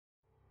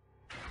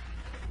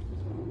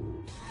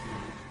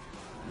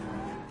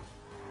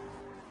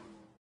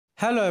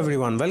Hello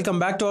everyone, welcome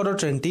back to Auto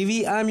Trend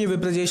TV. I am your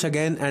Viprajesh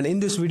again, and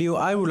in this video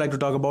I would like to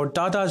talk about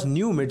Tata's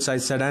new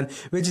mid-size sedan,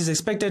 which is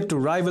expected to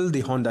rival the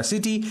Honda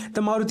City,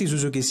 the Maruti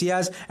Suzuki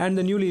Ciaz and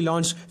the newly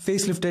launched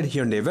facelifted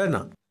Hyundai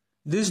Verna.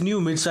 This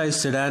new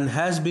mid-size sedan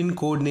has been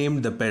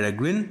codenamed the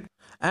Peregrin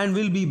and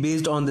will be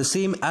based on the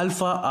same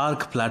Alpha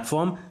Arc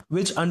platform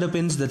which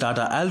underpins the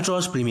Tata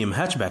Altroz premium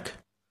hatchback.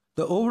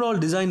 The overall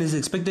design is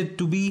expected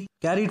to be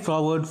carried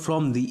forward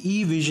from the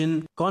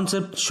e-Vision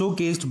concept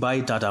showcased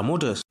by Tata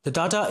Motors. The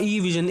Tata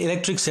e-Vision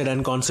electric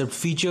sedan concept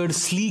featured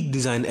sleek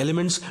design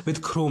elements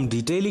with chrome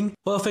detailing,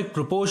 perfect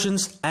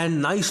proportions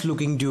and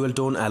nice-looking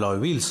dual-tone alloy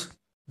wheels.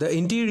 The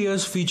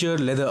interiors feature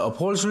leather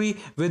upholstery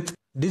with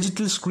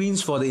digital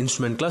screens for the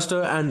instrument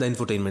cluster and the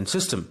infotainment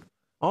system.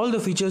 All the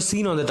features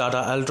seen on the Tata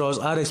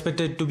Altroz are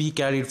expected to be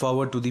carried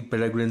forward to the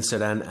Peregrin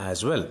sedan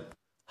as well.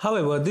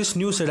 However, this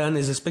new sedan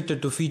is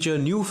expected to feature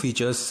new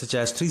features such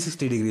as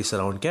 360-degree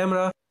surround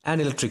camera,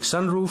 an electric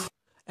sunroof,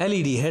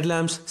 LED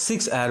headlamps,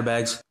 6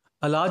 airbags,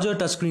 a larger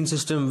touchscreen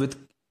system with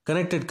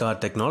connected car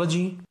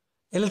technology,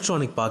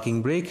 electronic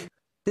parking brake,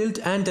 tilt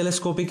and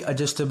telescopic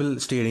adjustable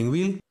steering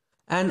wheel,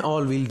 and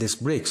all-wheel disc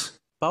brakes.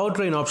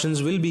 Powertrain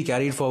options will be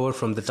carried forward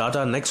from the Tata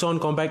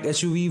Nexon compact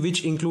SUV,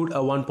 which include a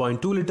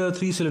 1.2-litre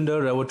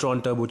 3-cylinder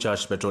Revotron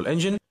turbocharged petrol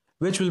engine,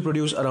 which will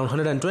produce around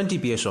 120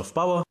 PS of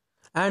power,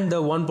 and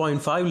the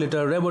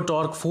 1.5-litre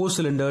Revotorque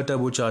 4-cylinder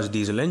turbocharged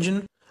diesel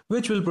engine,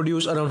 which will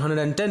produce around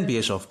 110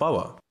 PS of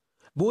power.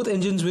 Both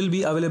engines will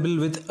be available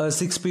with a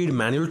 6-speed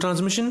manual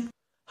transmission.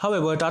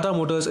 However, Tata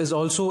Motors is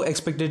also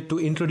expected to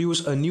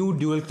introduce a new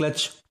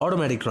dual-clutch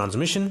automatic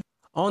transmission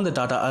on the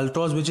Tata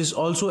Altroz, which is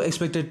also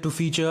expected to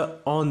feature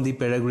on the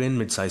Peregrin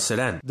midsize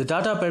sedan. The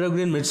Tata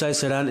Peregrin midsize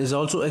sedan is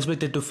also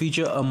expected to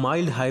feature a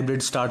mild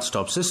hybrid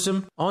start-stop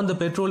system on the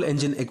petrol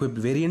engine equipped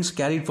variants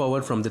carried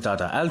forward from the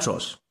Tata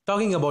Altroz.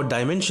 Talking about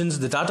dimensions,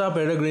 the Tata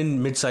Peregrin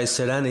midsize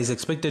sedan is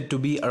expected to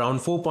be around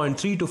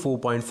 4.3 to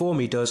 4.4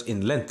 meters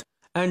in length.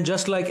 And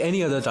just like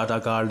any other Tata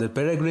car, the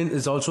Peregrin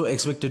is also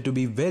expected to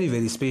be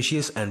very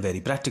spacious and very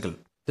practical.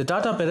 The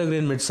Tata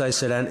Peregrin midsize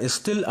sedan is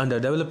still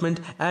under development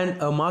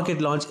and a market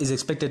launch is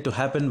expected to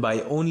happen by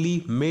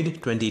only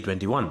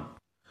mid-2021.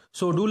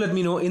 So do let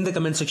me know in the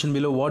comment section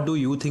below what do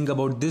you think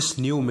about this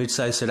new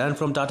midsize sedan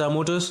from Tata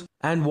Motors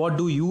and what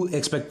do you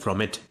expect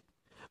from it.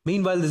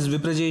 Meanwhile, this is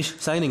Viprajesh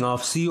signing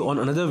off. See you on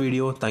another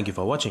video. Thank you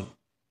for watching.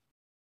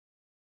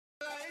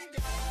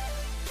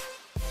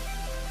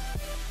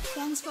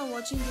 Thanks for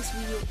watching this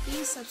video.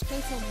 Please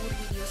subscribe for more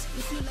videos.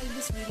 If you like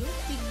this video,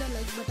 click the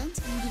like buttons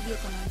and give your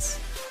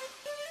comments.